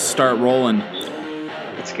start rolling.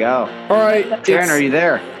 Let's go. All right. Terann, are you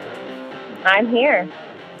there? I'm here.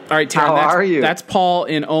 All right, Terann. How are you? That's Paul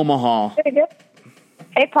in Omaha. Pretty good.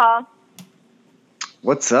 Hey, Paul.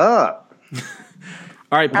 What's up?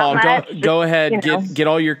 All right, Paul, go ahead. You know. Get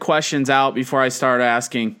all your questions out before I start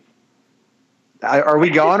asking. Are we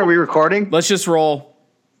going? Are we recording? Let's just roll.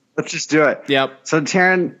 Let's just do it. Yep. So,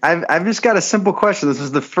 Terann, I've just got a simple question. This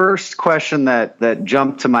is the first question that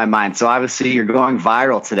jumped to my mind. So, obviously, you're going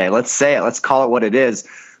viral today. Let's say it. Let's call it what it is.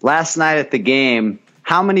 Last night at the game,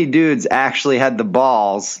 how many dudes actually had the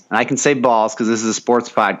balls, and I can say balls because this is a sports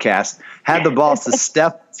podcast, had the balls to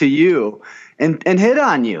step to you and hit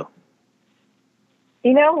on you?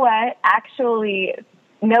 You know what? Actually,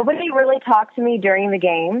 nobody really talked to me during the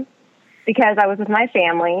game because I was with my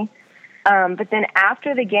family. But then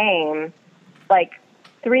after the game, like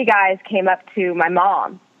 3 guys came up to my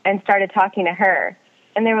mom and started talking to her.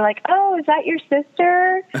 And they were like, "Oh, is that your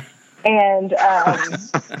sister?" And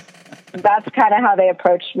that's kind of how they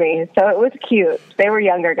approached me. So it was cute. They were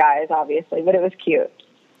younger guys, obviously, but it was cute.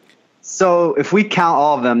 So if we count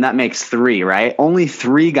all of them, that makes 3, right? Only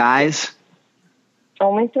 3 guys?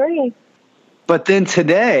 Only 3. But then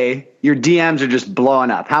today, your DMs are just blowing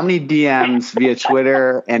up. How many DMs via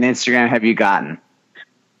Twitter and Instagram have you gotten?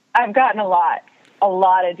 I've gotten a lot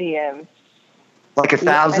of DMs. Like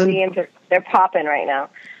 1,000? My DMs they're popping right now.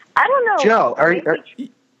 I don't know. Joe,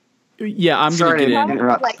 Yeah, I'm going to get in.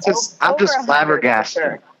 interrupt. Like I'm just 100 flabbergasted. for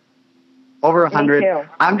sure. Over Me 100. too.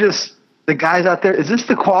 I'm just, the guys out there, is this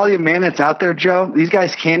the quality of man that's out there, Joe? These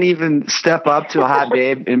guys can't even step up to a hot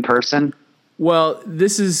babe in person. Well,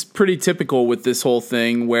 this is pretty typical with this whole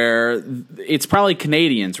thing where it's probably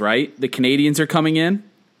Canadians, right? The Canadians are coming in?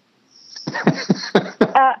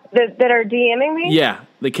 That are DMing me? Yeah,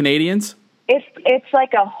 the Canadians. It's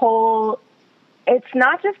like a whole. It's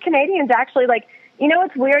not just Canadians, actually. Like, you know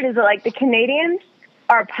what's weird is that like the Canadians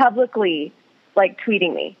are publicly like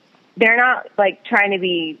tweeting me. They're not like trying to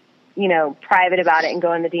be, private about it and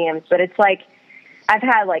go in the DMs. But it's like I've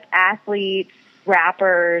had like athletes,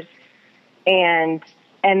 rappers, and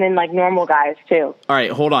then like normal guys too. All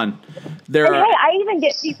right, hold on. Hey, I even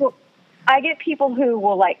get people. I get people who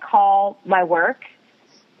will like call my work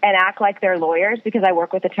and act like they're lawyers because I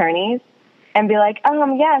work with attorneys and be like,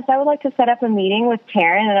 yes, I would like to set up a meeting with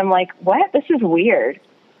Terann. And I'm like, what? This is weird.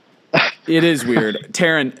 It is weird.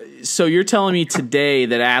 Terann, so you're telling me today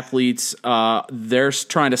that athletes, they're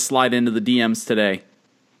trying to slide into the DMs today?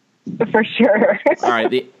 For sure.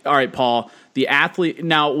 All right, Paul. The athlete.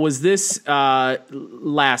 Now, was this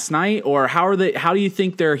last night, or how do you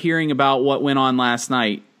think they're hearing about what went on last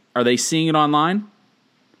night? Are they seeing it online?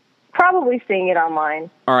 Probably seeing it online.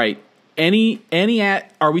 All right.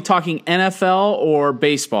 Are we talking NFL or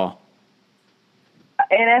baseball?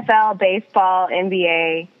 NFL, baseball,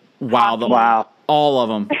 NBA. Wow. All of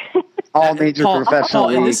them. All major professional Paul,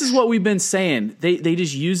 and leagues. this is what we've been saying. They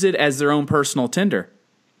just use it as their own personal Tinder.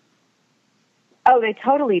 Oh, they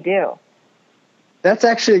totally do. That's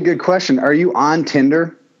actually a good question. Are you on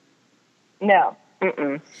Tinder? No.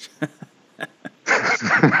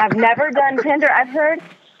 I've never done Tinder. I've heard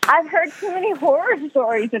too many horror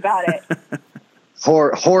stories about it.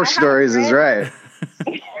 Horror stories is right.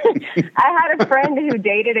 I had a friend who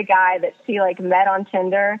dated a guy that she like met on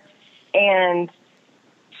Tinder, and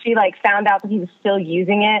she like found out that he was still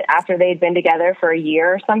using it after they'd been together for a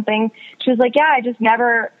year or something. She was like, "Yeah,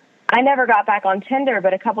 I never got back on Tinder,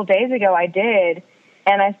 but a couple days ago I did,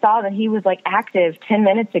 and I saw that he was like active 10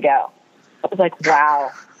 minutes ago." I was like,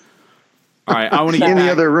 "Wow." All right, I want to get in back,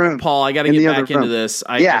 the other room, Paul. I got to get back into this.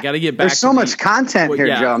 I got to get back. There's so much content here,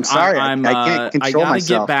 Joe. I'm sorry, I can't control myself. I got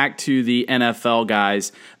to get back to the NFL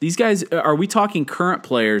guys. These guys, are we talking current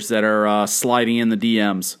players that are sliding in the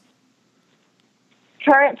DMs?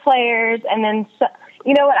 Current players, and then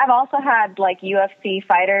you know what? I've also had like UFC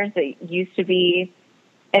fighters that used to be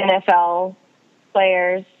NFL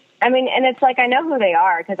players. I mean, and it's like I know who they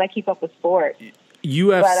are because I keep up with sports.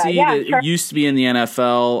 UFC that used to be in the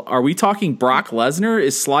NFL. Are we talking Brock Lesnar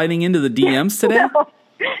is sliding into the DMs today?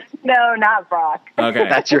 No, not Brock. Okay.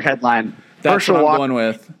 That's your headline. That's what I'm going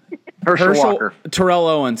with. Herschel Walker. Terrell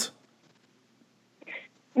Owens.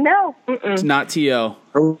 No. It's not T.O.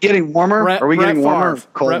 Are we getting warmer? Are we getting warmer or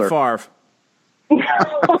colder? Brett Favre.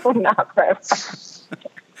 No, not Brett Favre.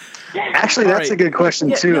 Actually, that's a good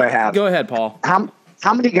question, too, I have. Go ahead, Paul.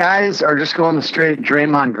 How many guys are just going the straight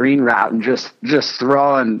Draymond Green route and just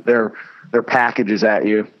throwing their packages at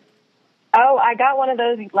you? Oh, I got one of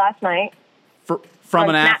those last night. From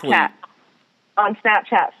an athlete? On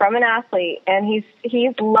Snapchat, from an athlete, and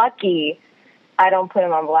he's lucky I don't put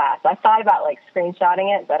him on blast. I thought about like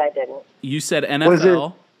screenshotting it, but I didn't. You said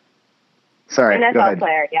NFL? Sorry, go NFL ahead.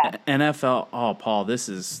 player, yeah. NFL. Oh, Paul, this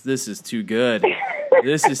is too good.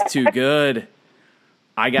 This is too good.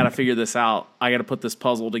 I got to figure this out. I got to put this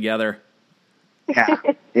puzzle together.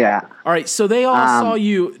 Yeah. All right, so they all saw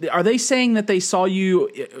you. Are they saying that they saw you?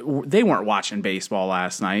 They weren't watching baseball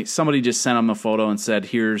last night. Somebody just sent them a photo and said,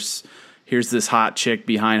 "Here's this hot chick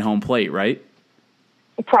behind home plate," right?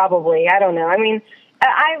 Probably. I don't know. I mean,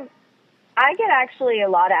 I get actually a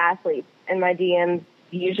lot of athletes in my DMs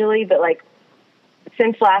usually, but like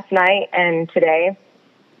since last night and today,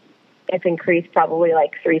 it's increased probably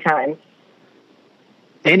like 3 times.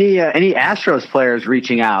 Any Astros players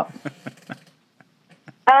reaching out?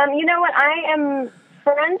 You know what? I am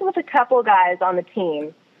friends with a couple guys on the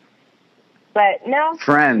team, but no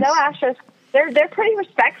Astros. They're pretty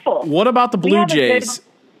respectful. What about the Blue Jays?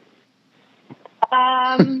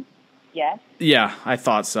 Yes. Yeah, I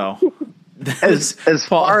thought so. As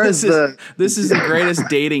Paul, far as this is the greatest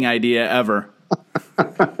dating idea ever.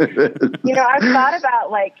 You know, I've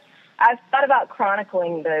thought about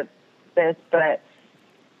chronicling this, but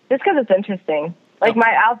just because it's interesting. Like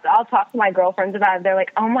I'll talk to my girlfriends about it. They're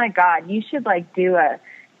like, "Oh my God, you should like do a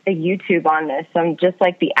YouTube on this." I'm just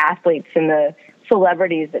like the athletes and the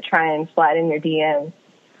celebrities that try and slide in your DMs.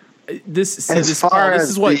 This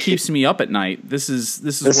is what keeps me up at night. This is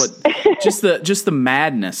what just the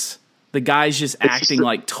madness. The guys just acting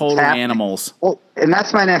like total animals. Well, and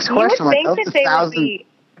that's my next question. You would think that they would be.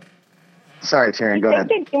 Sorry, Terann, go ahead. I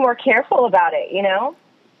think they'd be more careful about it, you know?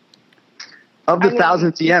 Of the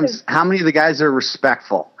 1,000 DMs, how many of the guys are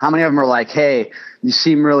respectful? How many of them are like, "Hey, you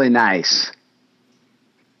seem really nice"?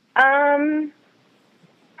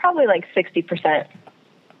 Probably like 60%.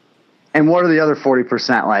 And what are the other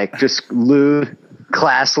 40% like? Just lewd,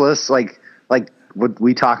 classless, like what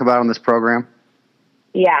we talk about on this program?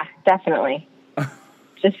 Yeah, definitely.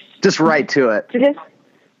 Just right to it.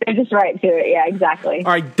 They're just right to it. Yeah, exactly.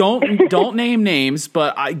 All right, don't name names,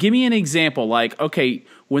 but give me an example. Like, okay,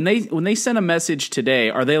 when they send a message today,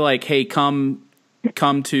 are they like, "Hey, come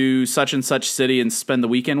to such and such city and spend the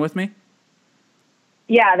weekend with me"?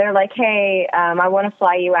 Yeah, they're like, "Hey, I want to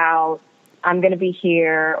fly you out. I'm going to be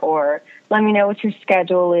here," or "Let me know what your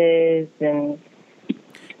schedule is," and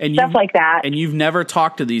stuff like that. And you've never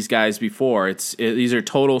talked to these guys before. These are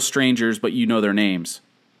total strangers, but you know their names.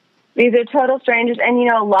 These are total strangers, and you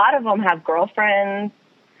know a lot of them have girlfriends.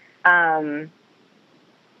 But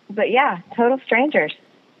yeah, total strangers.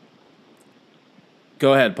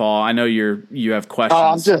 Go ahead, Paul. I know you have questions.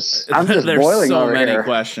 Oh, I'm just There's boiling so over many here.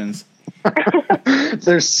 questions.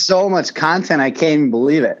 There's so much content, I can't even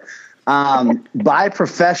believe it. By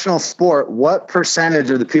professional sport, what percentage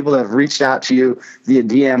of the people that have reached out to you via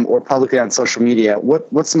DM or publicly on social media,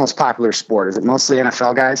 what's the most popular sport? Is it mostly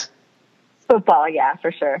NFL guys? Football, yeah,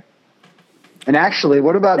 for sure. And actually,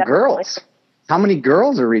 what about Definitely. girls? How many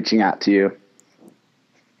girls are reaching out to you?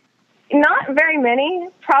 Not very many.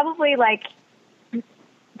 Probably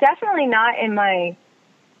definitely not in my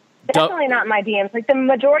DMs. Like the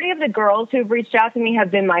majority of the girls who've reached out to me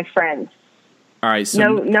have been my friends. All right,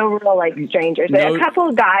 so no real like strangers. A couple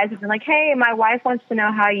of guys have been like, "Hey, my wife wants to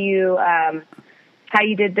know how you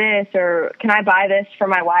did this, or can I buy this for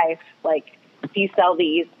my wife? Like, do you sell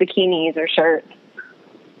these bikinis or shirts?"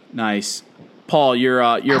 Nice. Paul,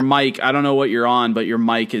 your mic, I don't know what you're on, but your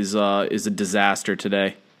mic is a disaster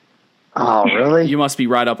today. Oh, really? You must be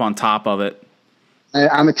right up on top of it.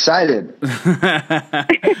 I'm excited.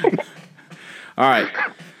 All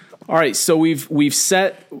right. So we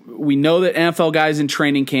know that NFL guys in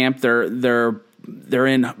training camp, they're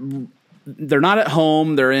not at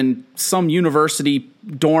home. They're in some university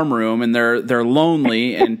dorm room and they're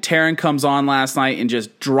lonely. And Terann comes on last night and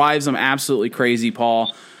just drives them absolutely crazy,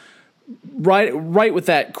 Paul. Right with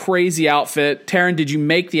that crazy outfit. Terann, did you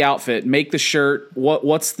make the outfit? Make the shirt?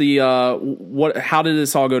 What's the how did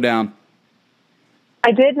this all go down?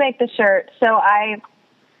 I did make the shirt. So I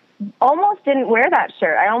almost didn't wear that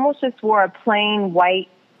shirt. I almost just wore a plain white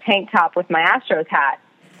tank top with my Astros hat.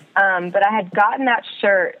 But I had gotten that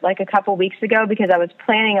shirt like a couple weeks ago because I was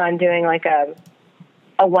planning on doing like a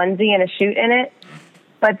onesie and a shoot in it.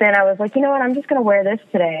 But then I was like, you know what, I'm just going to wear this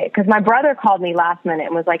today. Because my brother called me last minute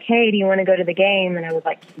and was like, "Hey, do you want to go to the game?" And I was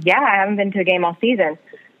like, yeah, I haven't been to a game all season.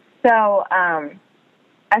 So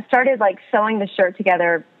I started like sewing the shirt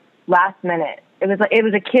together last minute. It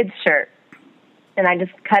was a kid's shirt. And I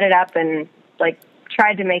just cut it up and like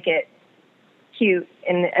tried to make it cute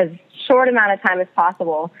in as short amount of time as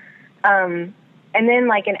possible. And then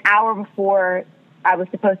like an hour before I was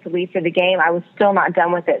supposed to leave for the game, I was still not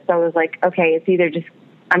done with it. So I was like, okay, it's either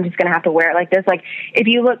I'm just going to have to wear it like this. Like if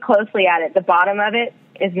you look closely at it, the bottom of it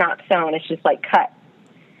is not sewn. It's just like cut.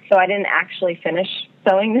 so I didn't actually finish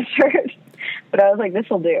sewing the shirt. But I was like, this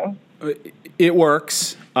will do. It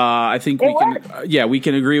works. I think we can. We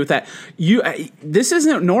can agree with that. This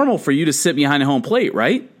isn't normal for you to sit behind a home plate,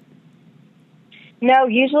 right? No,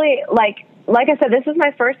 usually, like I said, this is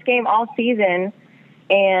my first game all season,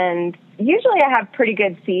 and usually I have pretty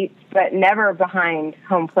good seats, but never behind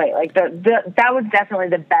home plate. Like that was definitely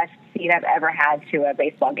the best seat I've ever had to a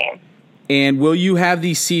baseball game. And will you have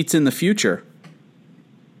these seats in the future?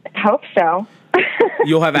 I hope so.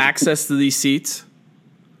 You'll have access to these seats?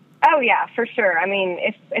 Oh, yeah, for sure. I mean,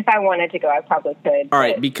 if I wanted to go, I probably could. All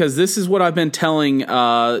right, because this is what I've been telling.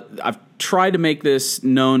 I've tried to make this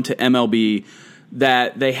known to MLB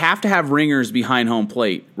that they have to have ringers behind home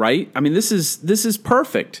plate, right? I mean, this is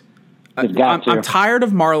perfect. I'm tired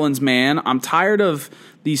of Marlins, man. I'm tired of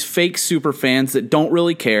these fake super fans that don't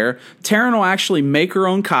really care. Terann will actually make her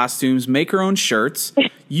own costumes, make her own shirts.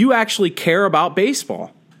 You actually care about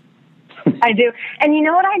baseball. I do. And you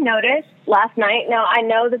know what I noticed last night? Now, I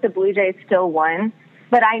know that the Blue Jays still won,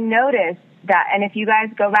 but I noticed that, and if you guys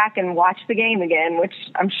go back and watch the game again, which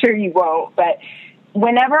I'm sure you won't, but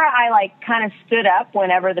whenever I kind of stood up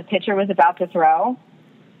whenever the pitcher was about to throw,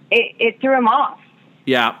 it threw him off.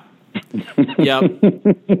 Yeah. Yeah,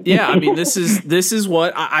 I mean, this is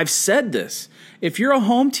what I've said this. If you're a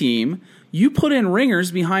home team, you put in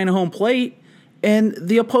ringers behind home plate, and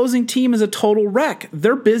the opposing team is a total wreck.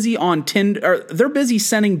 They're busy on Tinder. They're busy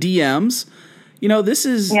sending DMs. You know, this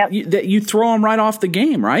is that you throw them right off the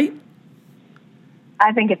game, right?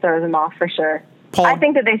 I think it throws them off for sure. Paul, I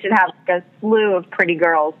think that they should have a slew of pretty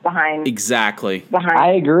girls behind. Exactly.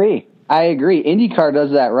 I agree. IndyCar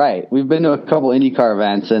does that right. We've been to a couple IndyCar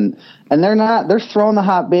events, and they're throwing the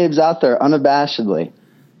hot babes out there unabashedly.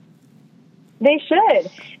 They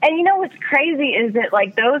should. And you know what's crazy is that,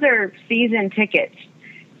 those are season tickets.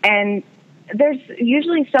 And there's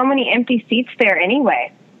usually so many empty seats there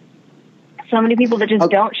anyway. So many people that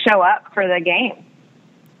just don't show up for the game.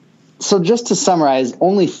 So just to summarize,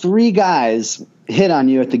 only 3 guys hit on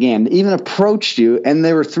you at the game. They even approached you, and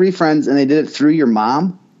they were 3 friends, and they did it through your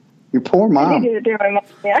mom? Your poor mom. They did it through my mom,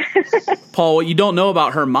 yeah. Paul, what you don't know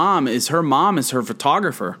about her mom is her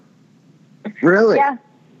photographer. Really? Yeah.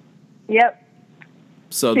 Yep.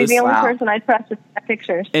 So she's the only person I trust with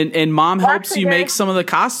pictures. And mom helps you make some of the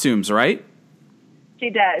costumes, right? She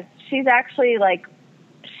does. She's actually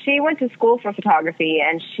she went to school for photography,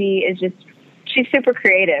 and she's super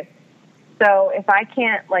creative. So if I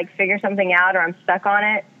can't figure something out or I'm stuck on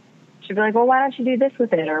it, she'll be like, well, why don't you do this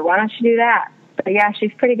with it? Or why don't you do that? But yeah,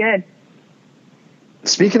 she's pretty good.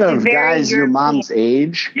 Speaking of guys your mom's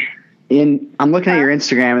age, I'm looking at your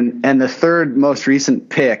Instagram, and the third most recent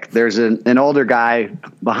pic, there's an older guy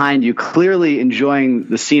behind you, clearly enjoying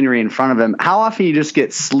the scenery in front of him. How often you just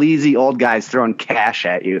get sleazy old guys throwing cash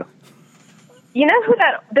at you? You know who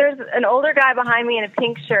there's an older guy behind me in a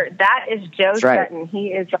pink shirt. That is Joe Sutton. He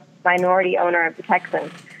is a minority owner of the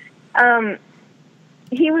Texans.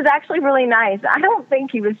 He was actually really nice. I don't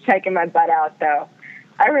think he was checking my butt out, though.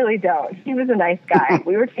 I really don't. He was a nice guy.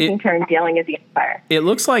 We were taking turns yelling at the umpire. It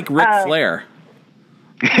looks like Ric Flair.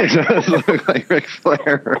 It does look like Ric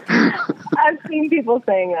Flair. I've seen people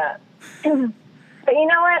saying that. But you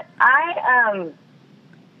know what?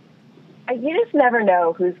 You just never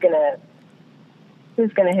know who's gonna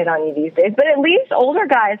hit on you these days. But at least older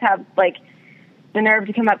guys have the nerve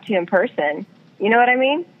to come up to you in person. You know what I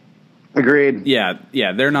mean? Agreed. Yeah,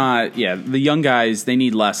 they're not. Yeah, the young guys, they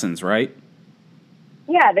need lessons, right?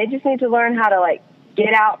 Yeah, they just need to learn how to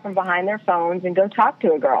get out from behind their phones and go talk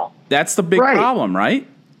to a girl. That's the big problem, right?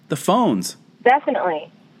 The phones.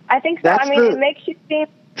 Definitely. I think so. It kind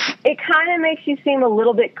of makes you seem a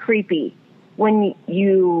little bit creepy when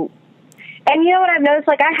you. And you know what I've noticed?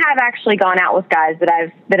 I have actually gone out with guys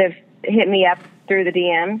that have hit me up through the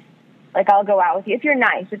DMs. I'll go out with you if you're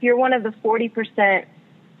nice. If you're one of the 40%,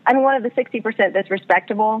 one of the 60% that's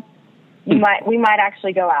respectable, we might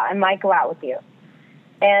actually go out. I might go out with you.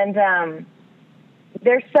 And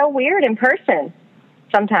they're so weird in person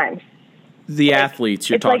sometimes. The athletes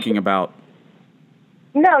you're talking about.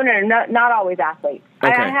 No, not always athletes.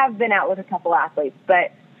 Okay. I have been out with a couple athletes,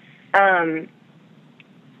 but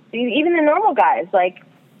even the normal guys,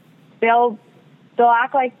 they'll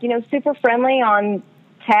act super friendly on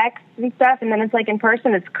text and stuff, and then it's in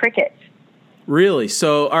person, it's crickets. Really?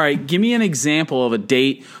 So, all right, give me an example of a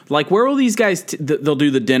date. Where will these guys? They'll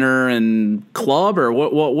do the dinner and club, or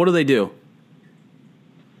what do they do?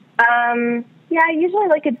 Yeah, usually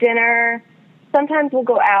a dinner. Sometimes we'll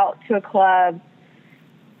go out to a club.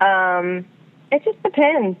 It just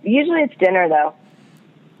depends. Usually it's dinner, though.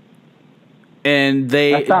 and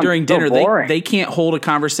they during so dinner boring. they can't hold a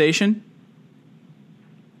conversation?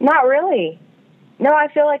 Not really. No, I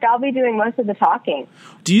feel like I'll be doing most of the talking.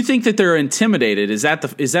 Do you think that they're intimidated? Is that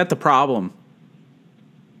the problem?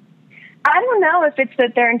 I don't know if it's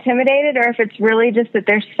that they're intimidated or if it's really just that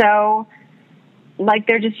they're so, like,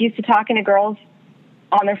 they're just used to talking to girls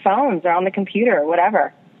on their phones or on the computer or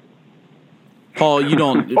whatever. Paul, you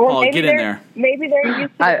don't. Paul, get in there. Maybe they're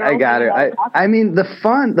used to the girls I got it. I mean, the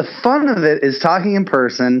fun of it is talking in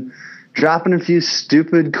person, dropping a few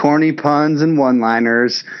stupid, corny puns and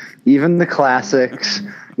one-liners, even the classics.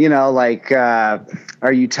 You know, like,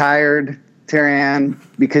 are you tired, Terann?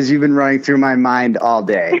 Because you've been running through my mind all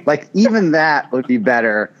day. Like, even that would be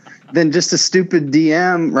better than just a stupid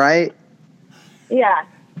DM, right? Yeah.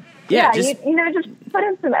 Yeah, just put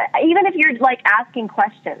in some, even if you're, like, asking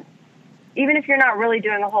questions. Even if you're not really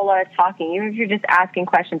doing a whole lot of talking, even if you're just asking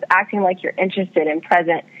questions, acting like you're interested and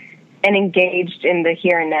present and engaged in the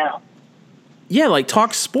here and now. Yeah, like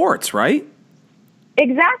talk sports, right?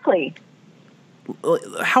 Exactly.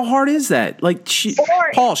 How hard is that? Like,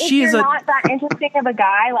 Paul, she is not that interesting of a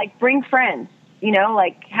guy, like, bring friends. You know,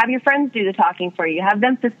 like, have your friends do the talking for you. Have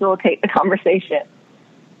them facilitate the conversation.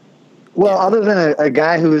 Well, other than a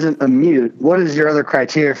guy who isn't a mute, what is your other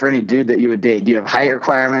criteria for any dude that you would date? Do you have height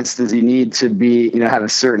requirements? Does he need to be, have a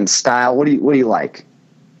certain style? What do you like?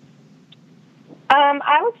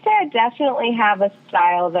 I would say I definitely have a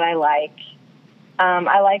style that I like.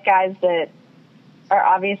 I like guys that are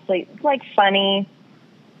obviously, like, funny,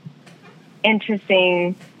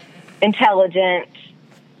 interesting, intelligent,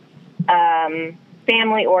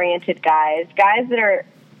 family-oriented guys that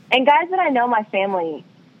I know my family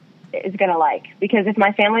is going to like, because if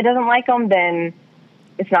my family doesn't like them, then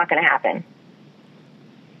it's not going to happen.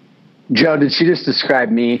 Joe, did she just describe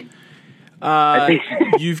me? I think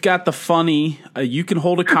you've got the funny. You can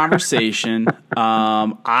hold a conversation.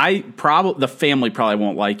 The family probably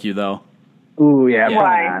won't like you though. Ooh, yeah.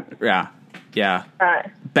 Why? Yeah.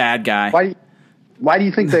 Bad guy. Why do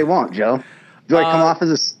you think they won't, Joe? Do I come off as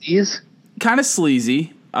a sneeze? Kind of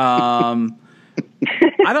sleazy. I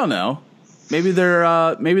don't know. Maybe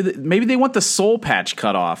they're maybe they want the soul patch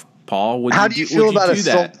cut off. Paul, how do you feel about a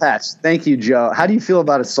soul patch? Thank you, Joe. How do you feel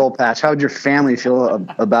about a soul patch? How would your family feel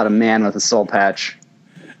about a man with a soul patch?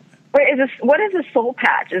 Wait, what is a soul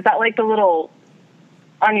patch? Is that like the little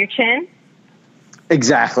on your chin?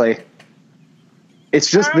 Exactly.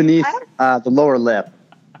 It's just beneath the lower lip.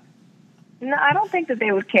 No, I don't think that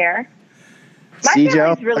they would care. My See,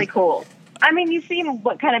 family's Joe? really cool. I mean, you've seen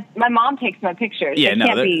what kind of... My mom takes my pictures. Yeah,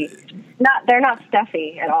 They're not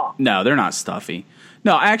stuffy at all. No, they're not stuffy.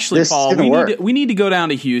 No, actually, Paul, we need to go down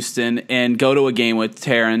to Houston and go to a game with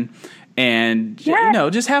Terann and,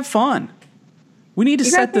 just have fun. We need to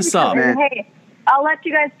set this up. Hey, I'll let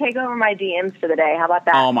you guys take over my DMs for the day. How about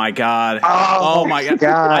that? Oh, my God. Oh my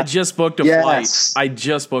God. I just booked a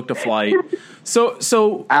flight.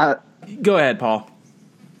 So go ahead, Paul.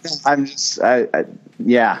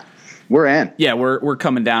 Yeah. We're in. Yeah, we're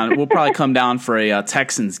coming down. We'll probably come down for a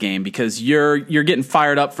Texans game because you're getting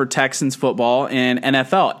fired up for Texans football and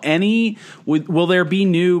NFL. Will there be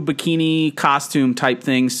new bikini costume type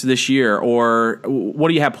things this year, or what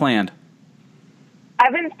do you have planned?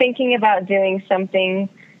 I've been thinking about doing something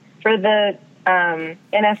for the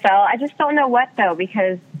NFL. I just don't know what though,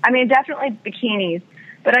 because definitely bikinis,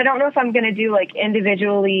 but I don't know if I'm going to do like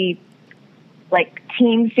individually, like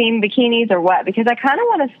team themed bikinis or what, because I kind of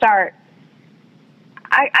want to start.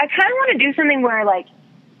 I kind of want to do something where, like,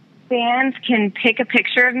 fans can pick a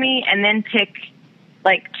picture of me and then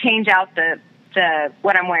change out the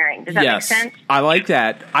what I'm wearing. Does that make sense? I like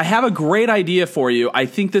that. I have a great idea for you. I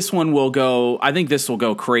think this will go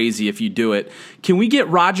crazy if you do it. Can we get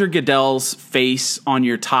Roger Goodell's face on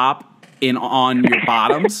your top and on your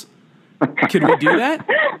bottoms? Could we do that?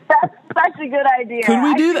 That's such a good idea. Could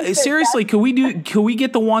we do that? Seriously, could we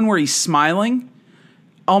get the one where he's smiling?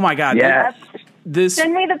 Oh my God. Yeah.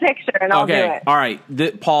 Send me the picture and I'll do it. All right.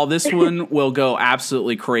 Paul, this one will go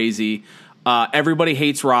absolutely crazy. Everybody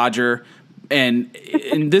hates Roger, and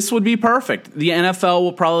this would be perfect. The NFL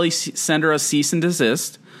will probably send her a cease and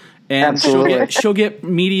desist, and she'll get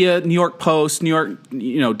media, New York Post, New York,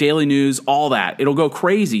 Daily News, all that. It'll go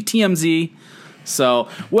crazy. TMZ. So,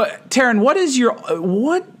 Terann, what is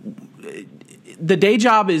the day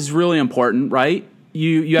job is really important, right?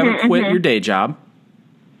 You haven't quit your day job.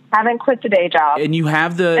 Haven't quit the day job. And you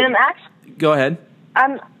have go ahead.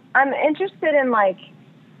 I'm interested in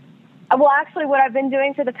actually what I've been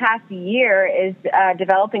doing for the past year is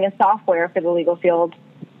developing a software for the legal field.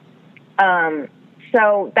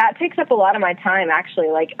 So that takes up a lot of my time, actually.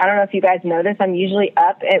 Like, I don't know if you guys know this. I'm usually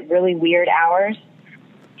up at really weird hours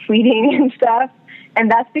tweeting and stuff. And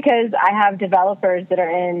that's because I have developers that are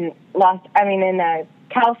in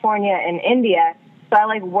California and India. So I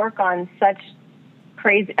like work on such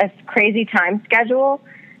a crazy time schedule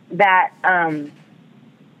that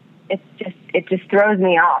it just throws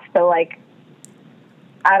me off. So like,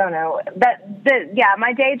 I don't know.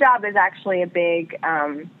 My day job is actually a big.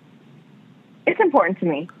 It's important to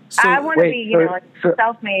me. So, I want to be, a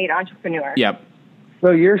self-made entrepreneur. Yep.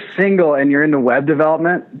 So you're single and you're into web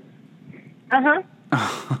development? Uh-huh.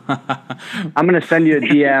 I'm going to send you a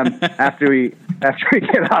DM after we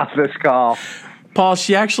get off this call. Paul,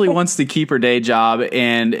 she actually wants to keep her day job,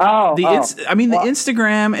 and the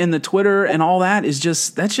Instagram and the Twitter and all that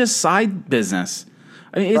that's just side business.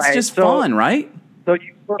 I mean, it's just fun, right? So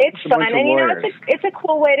it's fun, and it's a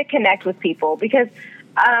cool way to connect with people because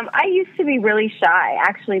I used to be really shy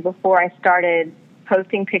actually before I started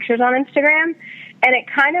posting pictures on Instagram, and it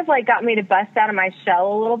kind of like got me to bust out of my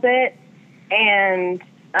shell a little bit, and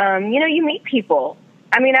you meet people.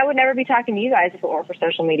 I mean, I would never be talking to you guys if it weren't for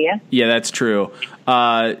social media. Yeah, that's true.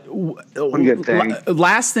 One good thing.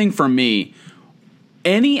 Last thing for me,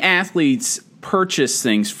 any athletes purchase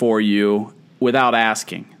things for you without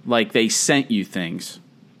asking? Like they sent you things?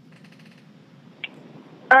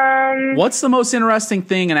 What's the most interesting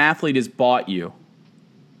thing an athlete has bought you?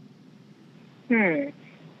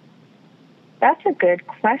 That's a good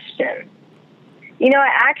question. I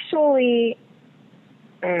actually...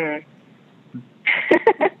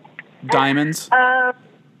 Diamonds? No,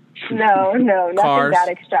 nothing Cars? that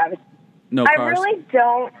extravagant. No cars?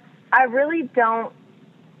 I really don't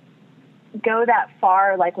go that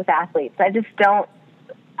far, like, with athletes. I just don't...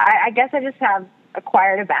 I guess I just have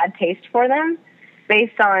acquired a bad taste for them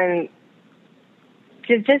based on...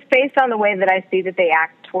 Just based on the way that I see that they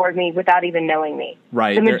act toward me without even knowing me.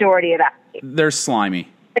 Right. The majority of athletes. They're slimy.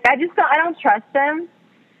 Like, I don't trust them,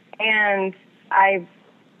 and I've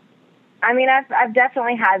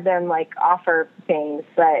definitely had them like offer things,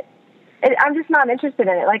 but I'm just not interested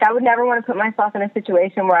in it. Like, I would never want to put myself in a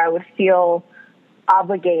situation where I would feel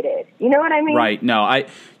obligated. You know what I mean? Right. No,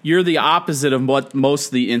 you're the opposite of what most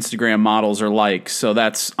of the Instagram models are like, so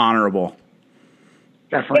that's honorable.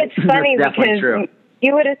 Definitely. It's funny because true.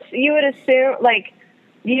 you would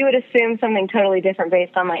assume something totally different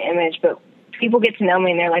based on my image, but people get to know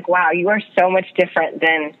me and they're like, "Wow, you are so much different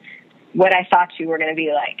than what I thought you were going to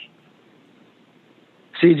be like."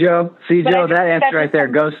 See, Joe, that answer right there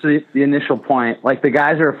goes to the initial point. Like, the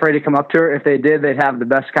guys are afraid to come up to her. If they did, they'd have the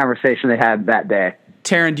best conversation they had that day.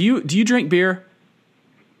 Terann, do you drink beer?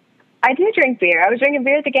 I do drink beer. I was drinking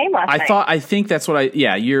beer at the game last night. I think that's what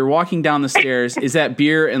you're walking down the stairs. Is that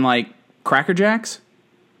beer and like Cracker Jacks?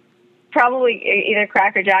 Probably either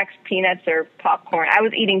Cracker Jacks, peanuts, or popcorn. I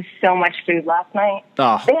was eating so much food last night.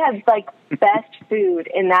 Oh. They had like best food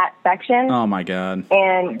in that section. Oh my God.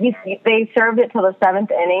 And they served it till the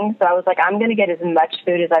 7th inning, so I was like, I'm going to get as much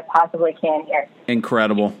food as I possibly can here.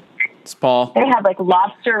 Incredible. It's Paul. They had like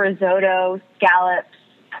lobster risotto, scallops,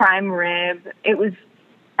 prime rib. It was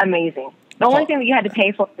amazing. The only thing that you had to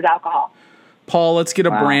pay for was alcohol. Paul, let's get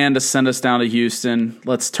a brand to send us down to Houston.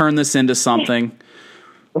 Let's turn this into something.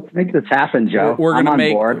 Let's make this happen, Joe. We're going to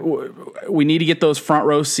make. Board. We need to get those front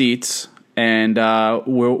row seats, and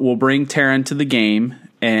we'll bring Terann to the game,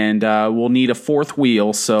 and we'll need a fourth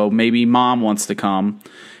wheel. So maybe Mom wants to come.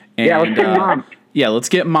 And, let's get Mom. Yeah, let's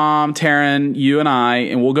get Mom, Terann, you, and I,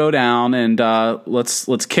 and we'll go down and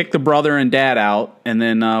let's kick the brother and dad out, and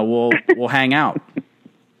then we'll hang out.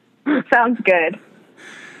 Sounds good.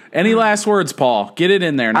 Any last words, Paul? Get it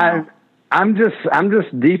in there now. I'm just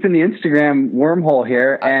deep in the Instagram wormhole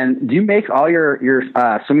here. And do you make all your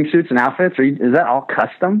swimming suits and outfits, or is that all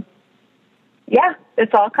custom? Yeah,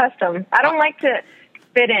 it's all custom. I don't like to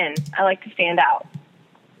fit in. I like to stand out.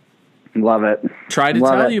 Love it. Try to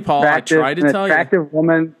tell you, Paul. I tried to tell you. An attractive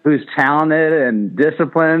woman who's talented and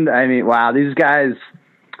disciplined. I mean, wow, these guys.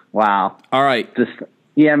 Wow. All right. Just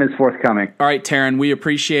EM is forthcoming. All right, Terann, we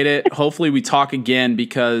appreciate it. Hopefully, we talk again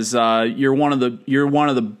because you're one of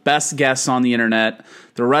the best guests on the internet.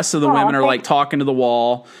 The rest of the women are like talking to the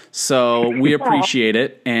wall, so we appreciate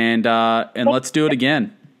it, and let's do it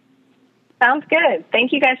again. Sounds good.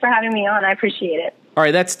 Thank you guys for having me on. I appreciate it. All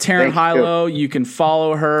right, that's Terann Hilow. You can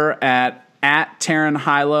follow her at Terann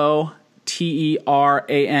Hilow,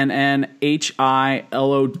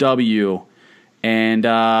 TERANNHILOW,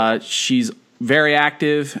 and she's very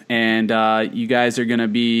active, and you guys are going to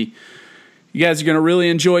really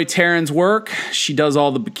enjoy Terann's work. She does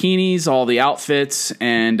all the bikinis, all the outfits,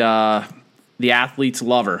 and the athletes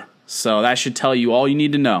love her. So that should tell you all you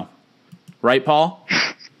need to know. Right, Paul?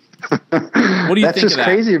 What do you think of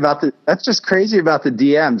that? That's just crazy about the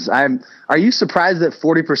DMs. Are you surprised that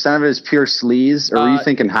 40% of it is pure sleaze, or were you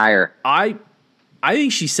thinking higher? I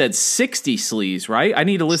think she said 60 sleaze, right? I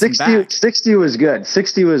need to listen 60, back. 60 was good.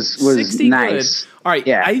 60 was 60 nice. Good. All right.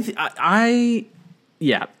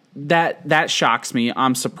 Yeah. That shocks me.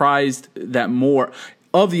 I'm surprised that more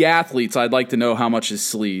of the athletes, I'd like to know how much is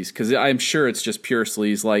sleaze, because I'm sure it's just pure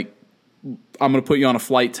sleaze. Like, I'm going to put you on a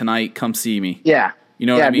flight tonight. Come see me. Yeah. You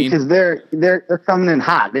know what I mean? Because they're coming in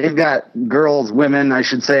hot. They've got girls, women, I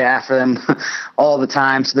should say, after them all the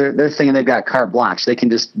time. So they're thinking they've got carte blanche. They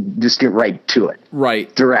can just get right to it.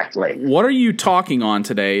 Right. Directly. What are you talking on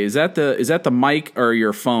today? Is that the mic or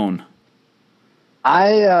your phone?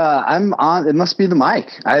 I'm on. It must be the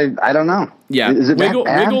mic. I don't know. Yeah. Is it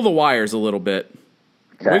wiggle the wires a little bit.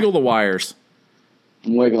 Okay. Wiggle the wires.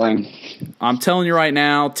 I'm wiggling. I'm telling you right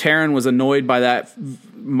now, Terann was annoyed by that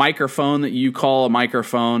microphone that you call a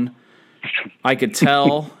microphone. I could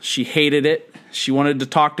tell she hated it. She wanted to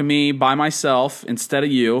talk to me by myself instead of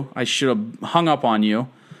you. I should have hung up on you.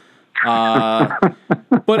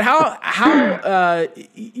 But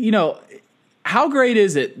how great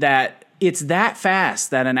is it that it's that fast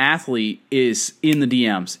that an athlete is in the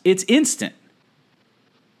DMs? It's instant.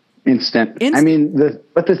 I mean,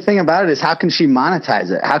 but the thing about it is, how can she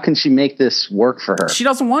monetize it? How can she make this work for her? She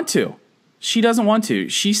doesn't want to.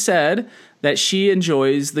 She said that she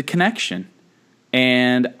enjoys the connection.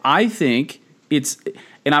 And I think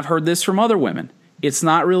and I've heard this from other women, it's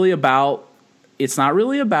not really about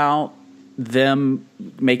them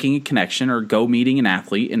making a connection or go meeting an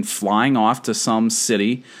athlete and flying off to some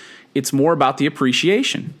city. It's more about the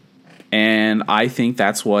appreciation. And I think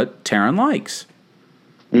that's what Terann likes.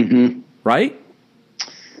 Mm-hmm. Right?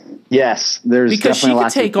 Yes, there's because definitely she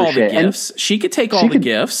could take all the gifts. She could take all the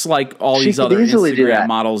gifts like all these other Instagram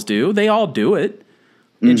models do. They all do it,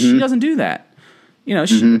 and she doesn't do that. You know,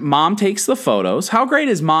 mom takes the photos. How great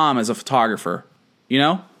is mom as a photographer? You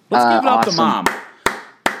know, let's give it up to mom.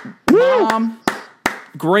 Mom,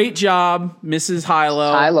 great job, Mrs.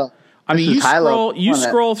 Hilow. I mean, you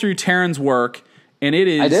scroll through Terann's work, and it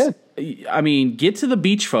is. I did. I mean, get to the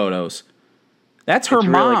beach photos. That's her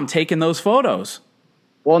mom taking those photos.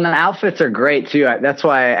 Well, and the outfits are great too. That's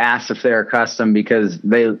why I asked if they're custom, because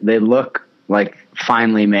they look like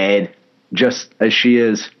finely made, just as she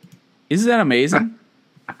is. Isn't that amazing?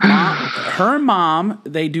 Her and mom,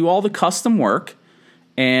 they do all the custom work.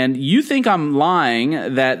 And you think I'm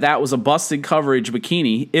lying that was a busted coverage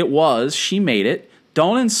bikini. It was. She made it.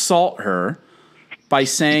 Don't insult her by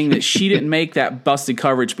saying that she didn't make that busted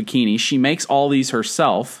coverage bikini. She makes all these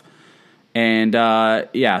herself. And,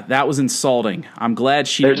 that was insulting. I'm glad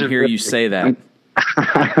she didn't hear you say that.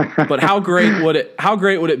 But how great would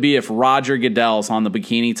it be if Roger Goodell's on the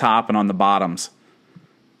bikini top and on the bottoms?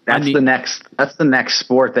 That's the next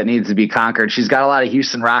sport that needs to be conquered. She's got a lot of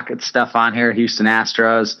Houston Rockets stuff on here, Houston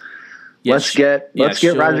Astros. Let's get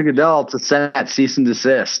Roger Goodell to send that cease and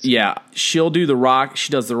desist. Yeah, she'll do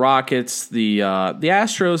she does the Rockets, the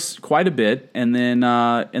Astros quite a bit, and then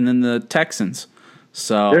the Texans.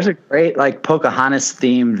 So there's a great Pocahontas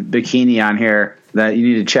themed bikini on here that you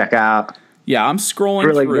need to check out. Yeah, I'm scrolling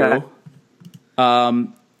through. Good.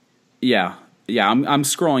 I'm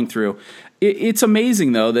scrolling through. It's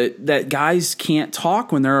amazing though that guys can't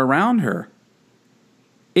talk when they're around her.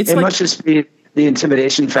 It must just be the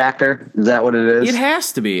intimidation factor. Is that what it is? It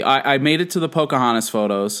has to be. I made it to the Pocahontas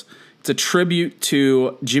photos. It's a tribute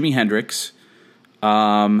to Jimi Hendrix.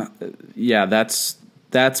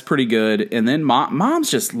 That's pretty good. And then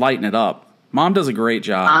mom's just lighting it up. Mom does a great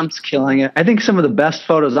job. Mom's killing it. I think some of the best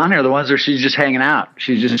photos on here are the ones where she's just hanging out.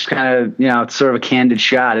 She's just kind of, it's sort of a candid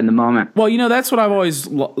shot in the moment. Well, that's what I've always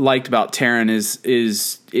liked about Terann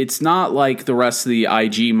is it's not like the rest of the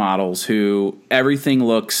IG models who everything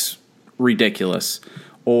looks ridiculous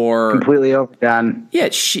or completely overdone. Yeah,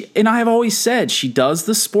 and I have always said she does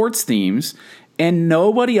the sports themes and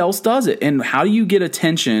nobody else does it. And how do you get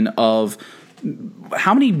attention of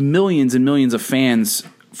how many millions and millions of fans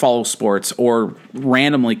follow sports or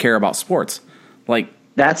randomly care about sports?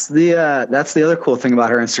 That's the other cool thing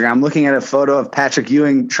about her Instagram. I'm looking at a photo of Patrick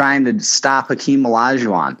Ewing trying to stop Hakeem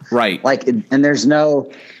Olajuwon. Right. And there's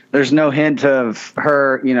no hint of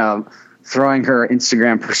her, throwing her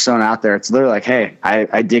Instagram persona out there. It's literally like, hey,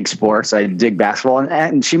 I dig sports. I dig basketball.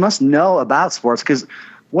 And she must know about sports, because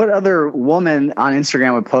what other woman on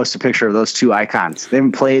Instagram would post a picture of those two icons? They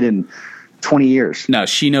haven't played in 20 years. No,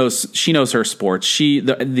 she knows her sports.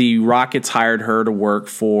 The Rockets hired her to work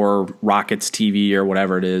for Rockets TV or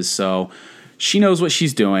whatever it is. So she knows what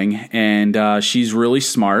she's doing, and she's really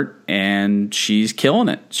smart, and she's killing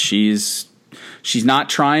it. She's not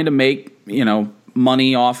trying to make,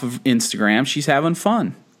 money off of Instagram. She's having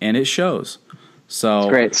fun, and it shows. So it's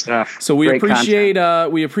great stuff. So we great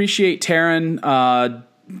appreciate Terann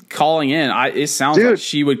calling in. It sounds like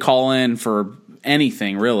she would call in for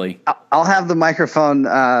anything, really. I'll have the microphone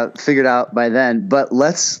figured out by then. But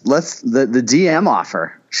let's the DM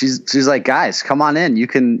offer. She's like, guys, come on in. You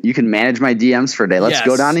can manage my DMs for a day. Let's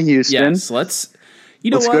go down to Houston. Yes, let's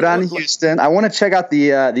go down to Houston. I want to check out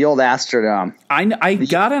the old Astrodome. I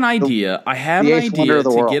got an idea. I have an idea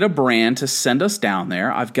to get a brand to send us down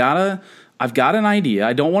there. I've got an idea.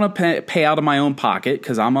 I don't want to pay out of my own pocket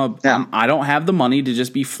because I don't have the money to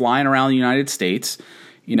just be flying around the United States.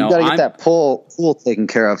 You got to get that pool taken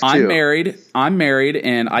care of too. I'm married,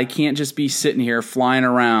 and I can't just be sitting here flying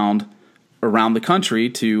around the country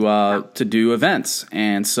to do events.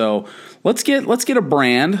 And so let's get a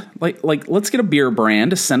brand, like let's get a beer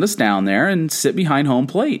brand to send us down there and sit behind home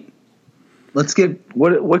plate. Let's get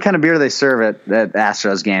what kind of beer do they serve at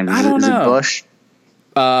Astros games? I don't know. Is it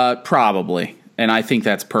Busch? Probably. And I think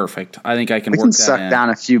that's perfect. I think I can work that suck down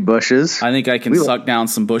a few Bushes. I think I can suck down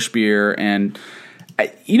some Busch beer. And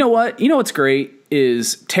you know what? You know what's great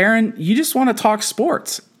is Terann, you just want to talk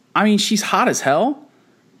sports. I mean, she's hot as hell.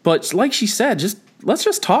 But like she said, let's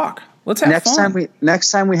just talk. Let's have fun. Next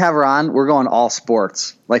time we have her on, we're going all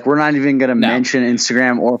sports. Like, we're not even going to mention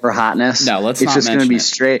Instagram or her hotness. No, it's just going to be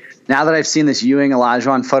straight. Now that I've seen this Ewing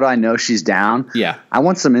Olajuwon photo, I know she's down. Yeah. I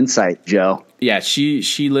want some insight, Joe. Yeah, she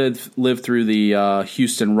lived through the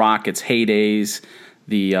Houston Rockets heydays,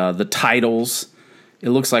 the titles. It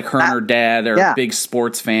looks like her and her dad are big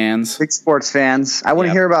sports fans. Big sports fans. I want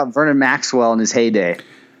to hear about Vernon Maxwell in his heyday.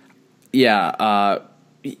 Yeah,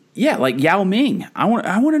 yeah, like Yao Ming. I want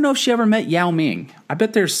to know if she ever met Yao Ming. I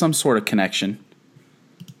bet there's some sort of connection.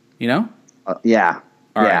 You know? Yeah.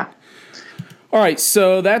 All right. All right,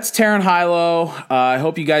 so that's Terann Hilow. I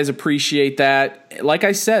hope you guys appreciate that. Like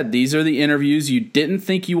I said, these are the interviews you didn't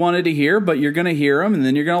think you wanted to hear, but you're going to hear them, and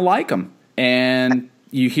then you're going to like them. And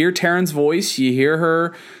you hear Terann's voice. You hear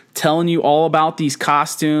her telling you all about these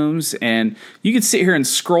costumes, and you can sit here and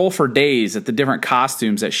scroll for days at the different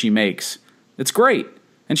costumes that she makes. It's great.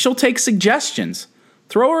 And she'll take suggestions.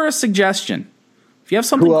 Throw her a suggestion. If you have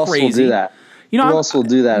something crazy. Who else will do that? Who else will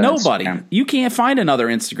do that? Nobody. You can't find another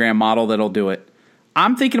Instagram model that'll do it.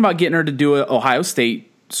 I'm thinking about getting her to do an Ohio State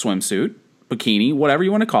swimsuit, bikini, whatever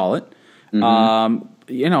you want to call it.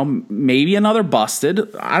 Mm-hmm. Maybe another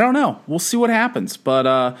busted. I don't know. We'll see what happens.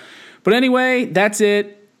 But anyway, that's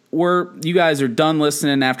it. You guys are done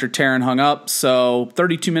listening after Terann hung up. So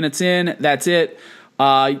 32 minutes in, that's it.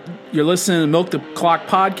 You're listening to the Milk the Clock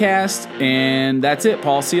podcast, and that's it,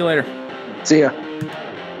 Paul. See you later. See ya.